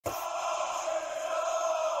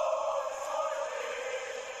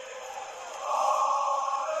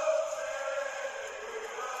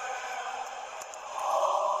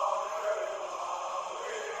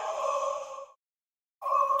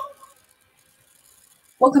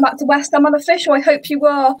Welcome back to West Ham Unofficial. I hope you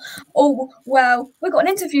are all well. We've got an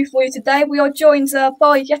interview for you today. We are joined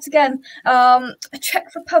by, yet again, a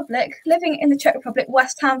Czech Republic, living in the Czech Republic,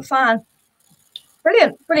 West Ham fan.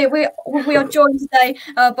 Brilliant. We are joined today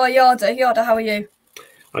by Yarda. Yarda, how are you?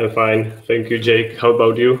 I'm fine. Thank you, Jake. How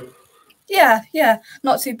about you? Yeah.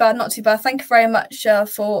 Not too bad. Thank you very much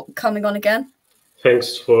for coming on again.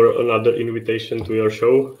 Thanks for another invitation to your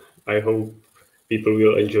show. I hope people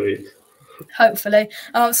will enjoy it. Hopefully.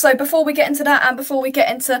 So before we get into that, and before we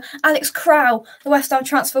get into Alex Kral, the West Ham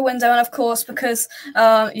transfer window, and of course because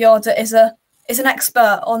Yarda is an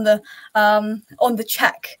expert on the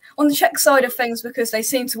Czech side of things, because they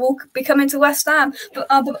seem to all be coming to West Ham.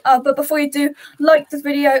 But before you do, like the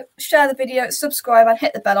video, share the video, subscribe, and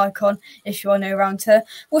hit the bell icon if you are new around here.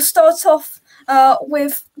 We'll start off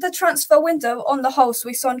with the transfer window on the whole. So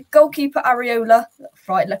we signed goalkeeper Areola,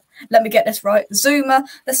 right, let me get this right, Zuma,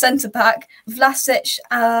 the centre-back, Vlasic,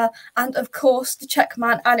 and of course the Czech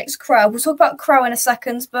man Alex Kral. We'll talk about Kral in a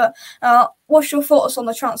second, but what's your thoughts on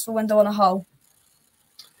the transfer window on a whole?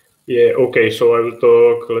 Yeah, okay, so I will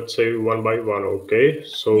talk, let's say, one by one, okay?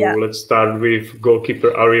 So yeah. Let's start with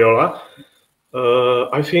goalkeeper Areola.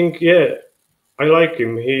 I think, yeah, I like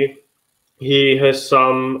him. He has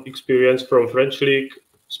some experience from French league,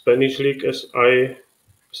 Spanish league, as I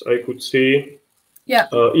could see. Yeah.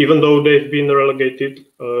 Even though they've been relegated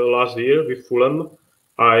last year with Fulham,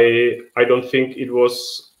 I don't think it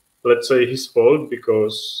was, let's say, his fault,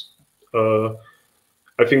 because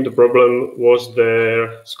I think the problem was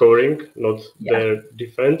their scoring, not their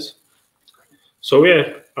defense. So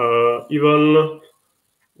yeah, even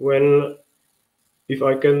when, if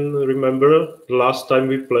I can remember, the last time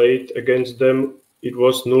we played against them, it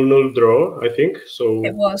was 0-0 draw, I think. So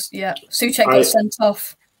it was, yeah. Souček got sent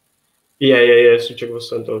off. Yeah. Souček was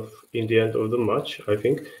sent off in the end of the match, I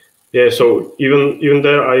think. Yeah, so even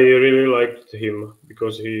there, I really liked him,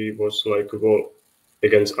 because he was like a goal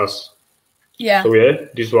against us. Yeah. So yeah,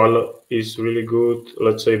 this one is really good.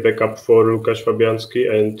 Let's say backup for Lukáš Fabianski,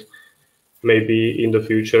 and maybe in the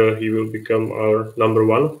future he will become our number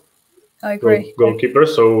one. I agree. Goalkeeper.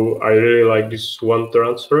 So I really like this one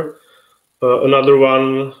transfer. Another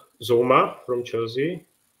one, Zuma from Chelsea.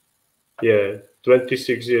 Yeah,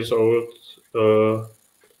 26 years old,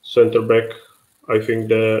 center back. I think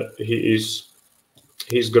that he's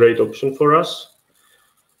great option for us.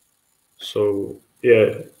 So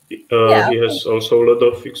yeah, he has also a lot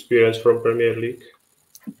of experience from Premier League.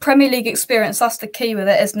 Premier League experience, that's the key with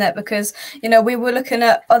it, isn't it? Because, you know, we were looking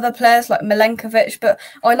at other players like Milenkovic, but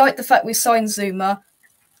I like the fact we signed Zuma.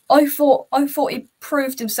 I thought he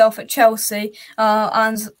proved himself at Chelsea,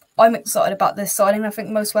 and I'm excited about this signing. I think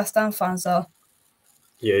most West Ham fans are.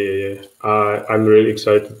 Yeah. I'm really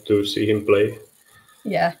excited to see him play.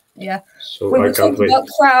 Yeah. So I can't wait.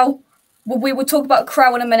 We will talk about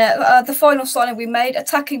Kral in a minute. The final signing we made,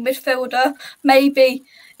 attacking midfielder, maybe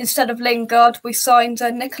instead of Lingard, we signed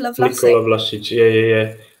Nikola Vlasic.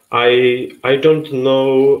 Yeah. I don't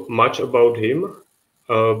know much about him,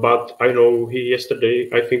 but I know he yesterday,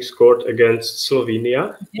 I think, scored against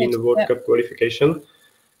Slovenia in the World Cup qualification.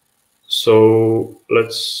 So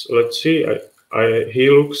let's see. He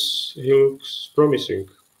looks promising.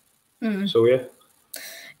 So yeah.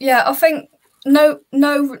 Yeah, I think not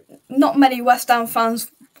many West Ham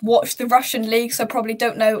fans watch the Russian league, so probably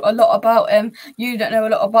don't know a lot about him. You don't know a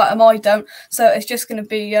lot about him. I don't. So it's just going to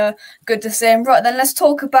be good to see him. Right then, let's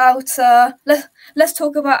talk about let's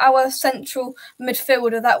talk about our central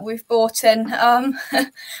midfielder that we've brought in. I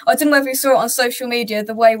don't know if you saw it on social media,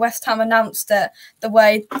 the way West Ham announced it, the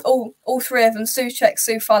way all three of them, Souček,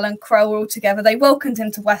 Soufal, and Kral, were all together. They welcomed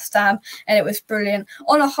him to West Ham, and it was brilliant.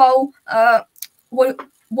 On a whole,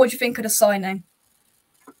 what do you think of the signing?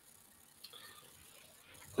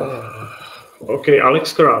 Okay,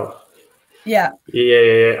 Alex Kral. Yeah.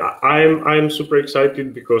 I'm super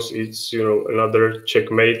excited, because it's, you know, another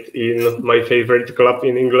checkmate in my favorite club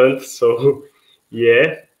in England. So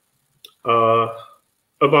yeah.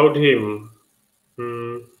 About him,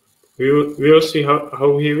 we'll see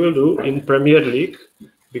how he will do in Premier League,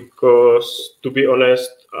 because to be honest,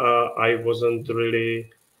 I wasn't really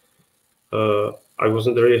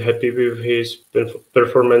happy with his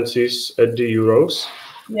performances at the Euros.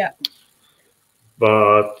 Yeah.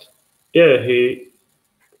 But yeah,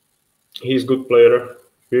 he's a good player.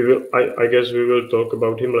 I guess we will talk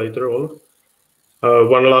about him later on.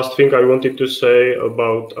 One last thing I wanted to say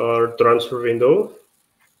about our transfer window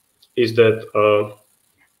is that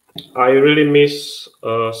I really miss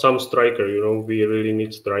some striker. You know, we really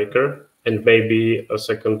need striker, and maybe a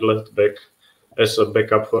second left back as a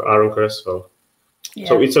backup for Aaron Cresswell. Yeah.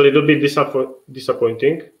 So it's a little bit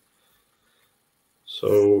disappointing.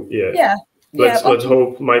 So yeah. Let's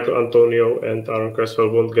hope Michael Antonio and Aaron Creswell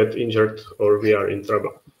won't get injured, or we are in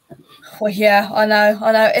trouble. Well, yeah, I know.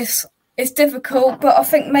 It's difficult, but I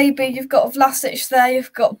think maybe you've got Vlasic there,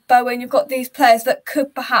 you've got Bowen, you've got these players that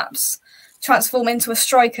could perhaps transform into a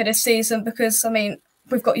striker this season. Because I mean,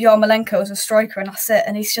 we've got Yarmolenko as a striker, and that's it.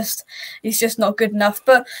 And he's just not good enough.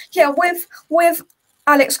 But yeah, with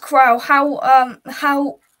Alex Kral,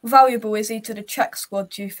 how valuable is he to the Czech squad,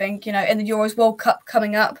 do you think? You know, in the Euros World Cup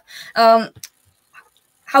coming up,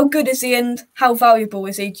 how good is he and how valuable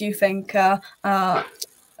is he, do you think, to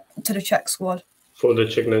the Czech squad? For the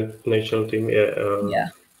Czech national team,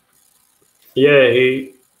 yeah,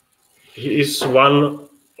 he is one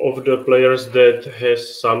of the players that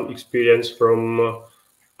has some experience from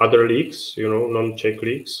other leagues, you know, non-Czech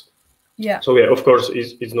leagues. Yeah. So yeah, of course,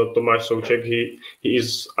 it's not Tomáš Souček. He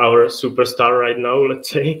is our superstar right now, let's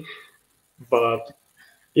say. But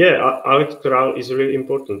yeah, Alex Kral is really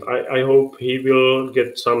important. I hope he will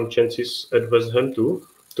get some chances at West Ham too,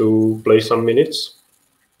 to play some minutes,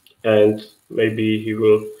 and maybe he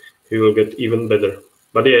will get even better.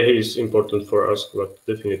 But yeah, he is important for us, but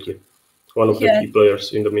definitely one of the key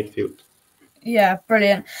players in the midfield. Yeah,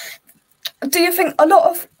 brilliant. Do you think a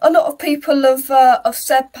lot of people have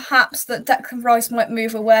said perhaps that Declan Rice might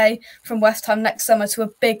move away from West Ham next summer to a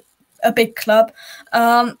big club?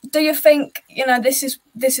 Do you think, you know, this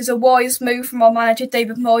is a wise move from our manager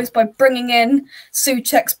David Moyes by bringing in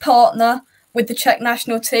Souček's partner with the Czech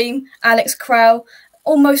national team, Alex Kral,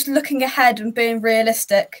 almost looking ahead and being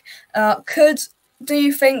realistic? Do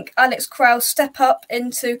you think Alex Kral step up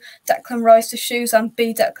into Declan Rice's shoes and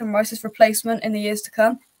be Declan Rice's replacement in the years to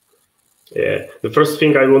come? Yeah, the first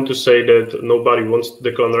thing I want to say that nobody wants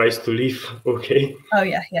Declan Rice to leave. Okay. Oh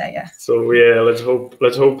yeah. So yeah, let's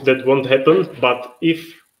hope that won't happen. But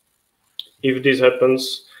if this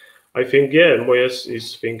happens, I think Moyes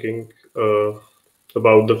is thinking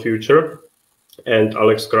about the future, and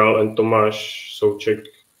Alex Kral and Tomáš Souček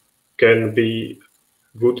can be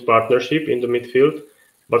good partnership in the midfield.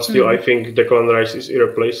 But still, I think Declan Rice is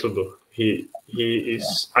irreplaceable. He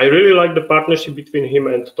is. I really like the partnership between him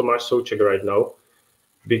and Tomáš Souček right now,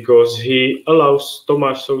 because he allows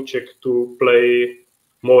Tomáš Souček to play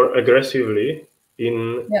more aggressively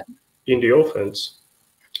in the offense.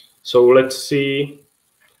 So let's see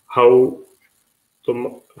how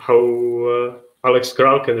Alex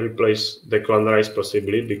Kral can replace Declan Rice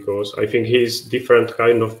possibly, because I think he's different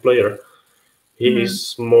kind of player. He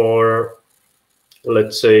is more,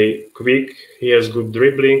 let's say, quick. He has good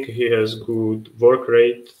dribbling. He has good work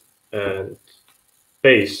rate and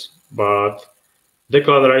pace. But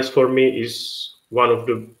Declan Rice for me is one of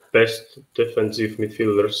the best defensive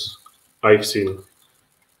midfielders I've seen.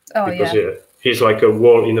 Oh, because he's like a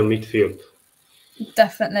wall in the midfield.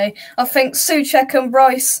 Definitely. I think Souček and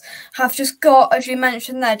Rice have just got, as you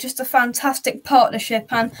mentioned there, just a fantastic partnership.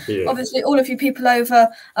 And obviously all of you people over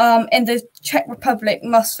in the Czech Republic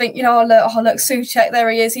must think, you know, oh look, Souček,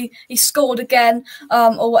 there he is. He scored again,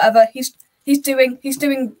 or whatever. He's doing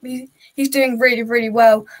really, really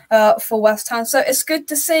well for West Ham. So it's good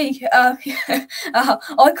to see.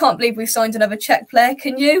 I can't believe we signed another Czech player.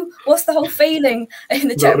 Can you? What's the whole feeling in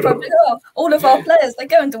the Czech Republic? Oh, all of our players, they're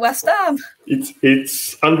going to West Ham.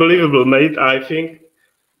 It's unbelievable, mate. I think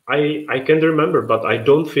I can remember, but I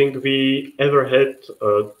don't think we ever had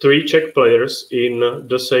 3 Czech players in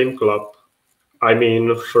the same club. I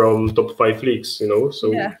mean, from top 5 leagues, you know.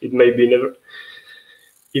 So it maybe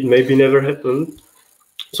never happened.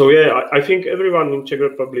 So yeah, I think everyone in Czech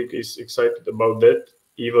Republic is excited about that,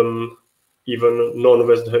 even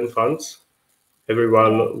non-West Ham fans.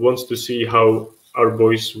 Everyone wants to see how our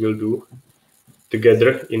boys will do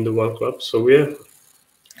together in the one club. So yeah,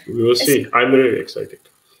 we will see. I'm really excited.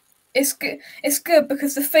 It's good. It's good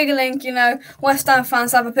because the feeling, you know, West Ham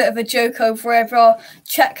fans have a bit of a joke over every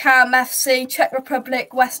Czech Ham FC, Czech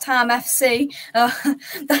Republic, West Ham FC.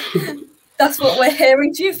 That's what we're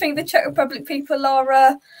hearing. Do you think the Czech Republic people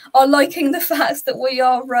are liking the fact that we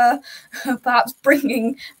are perhaps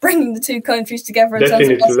bringing the 2 countries together?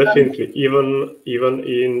 Definitely. Even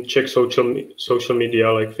in Czech social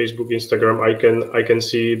media like Facebook, Instagram, I can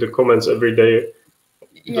see the comments every day.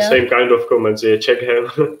 The same kind of comments. Yeah, Czech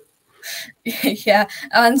Ham. Yeah,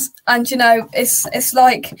 and you know, it's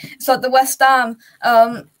like the West Ham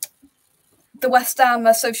the West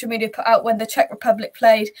Ham social media put out when the Czech Republic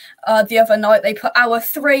played the other night. They put our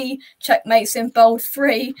 3 Czech mates in bold,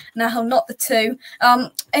 3 now, not the 2.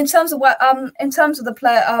 In terms of the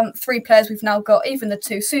player, 3 players we've now got, even the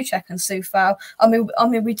 2, Souček and Soufal. I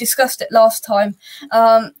mean, we discussed it last time.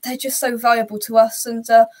 They're just so valuable to us, and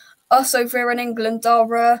us over here in England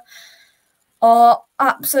are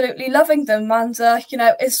absolutely loving them. And you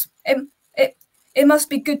know, it must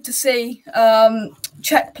be good to see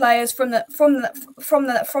Czech players from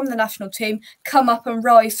the national team come up and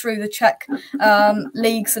rise through the Czech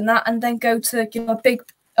leagues and that, and then go to, you know,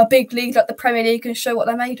 a big league like the Premier League and show what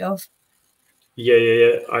they're made of.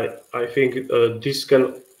 Yeah. I think this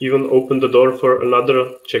can even open the door for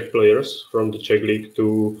another Czech players from the Czech league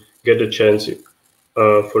to get a chance,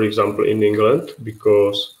 for example, in England,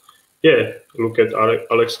 because yeah, look at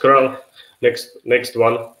Alex Kral, next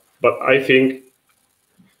one. But I think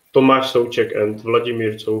Tomáš Souček and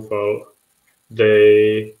Vladimír Coufal,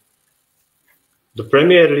 the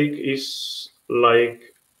Premier League is like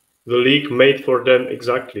the league made for them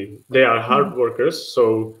exactly. They are hard workers,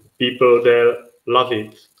 so people there love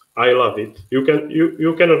it. I love it. You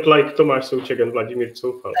cannot like Tomáš Souček and Vladimír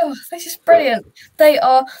Coufal. Oh, this is brilliant. They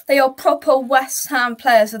are proper West Ham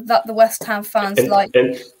players that the West Ham fans like.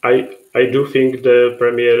 And I do think the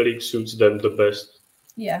Premier League suits them the best.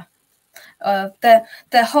 Yeah. They're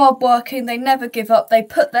hardworking. They never give up. They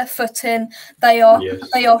put their foot in. They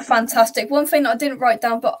are fantastic. One thing that I didn't write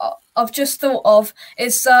down, but I've just thought of,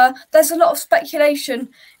 is there's a lot of speculation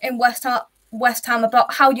in West Ham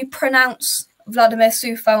about how you pronounce Vladimír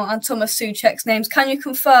Coufal and Tomáš Souček's names. Can you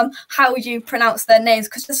confirm how you pronounce their names?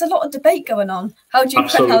 Because there's a lot of debate going on. How do you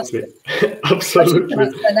pronounce them? Absolutely. How do you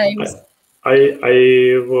pronounce their names?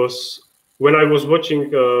 When I was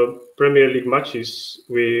watching Premier League matches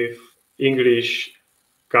with English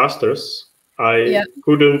casters, I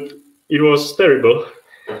couldn't. It was terrible.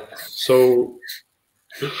 So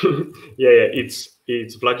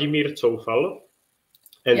it's Vladimír Coufal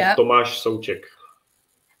and Tomáš Souček.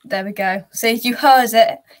 There we go. See, you heard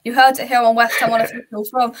it. You heard it here on West Ham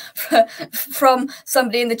Unofficial from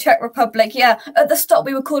somebody in the Czech Republic. Yeah, at the start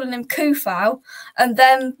we were calling him Coufal, and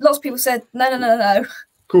then lots of people said no.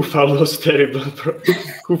 Coufal was terrible.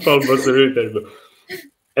 Coufal was really terrible.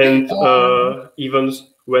 And even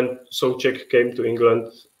when Souček came to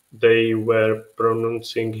England, they were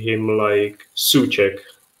pronouncing him like Souček,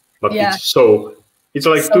 but it's so. It's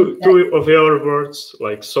like two of your words,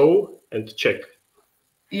 like so and Czech.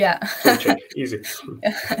 Yeah. Souček, easy.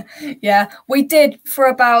 Yeah, we did for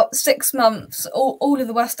about 6 months. All of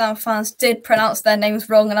the West Ham fans did pronounce their names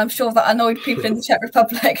wrong, and I'm sure that annoyed people in the Czech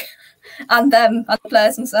Republic and them and the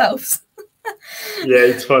players themselves. Yeah,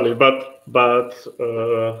 it's funny, but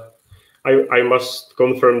I must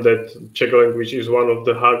confirm that Czech language is one of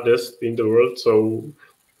the hardest in the world, so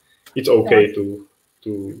it's okay to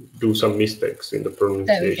do some mistakes in the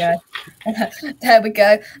pronunciation. There we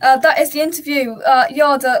go. That is the interview.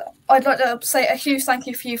 Yarda, I'd like to say a huge thank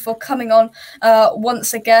you for you for coming on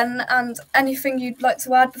once again. And anything you'd like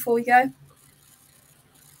to add before we go?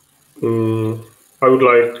 I would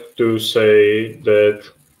like to say that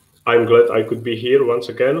I'm glad I could be here once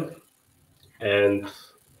again, and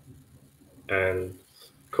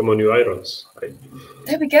come on, you Irons.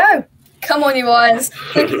 There we go. Come on, you Irons.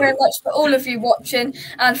 Thank you very much for all of you watching.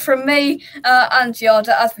 And from me and Yarda,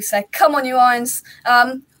 as we say, come on, you Irons.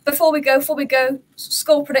 Before we go,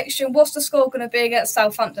 score prediction. What's the score going to be against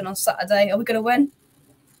Southampton on Saturday? Are we going to win?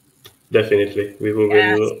 Definitely. We will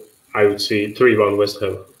win. I would say 3-1 West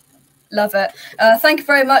Ham. Love it. Thank you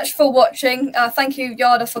very much for watching. Thank you,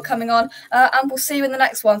 Yarda, for coming on. And we'll see you in the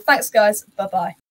next one. Thanks, guys. Bye-bye.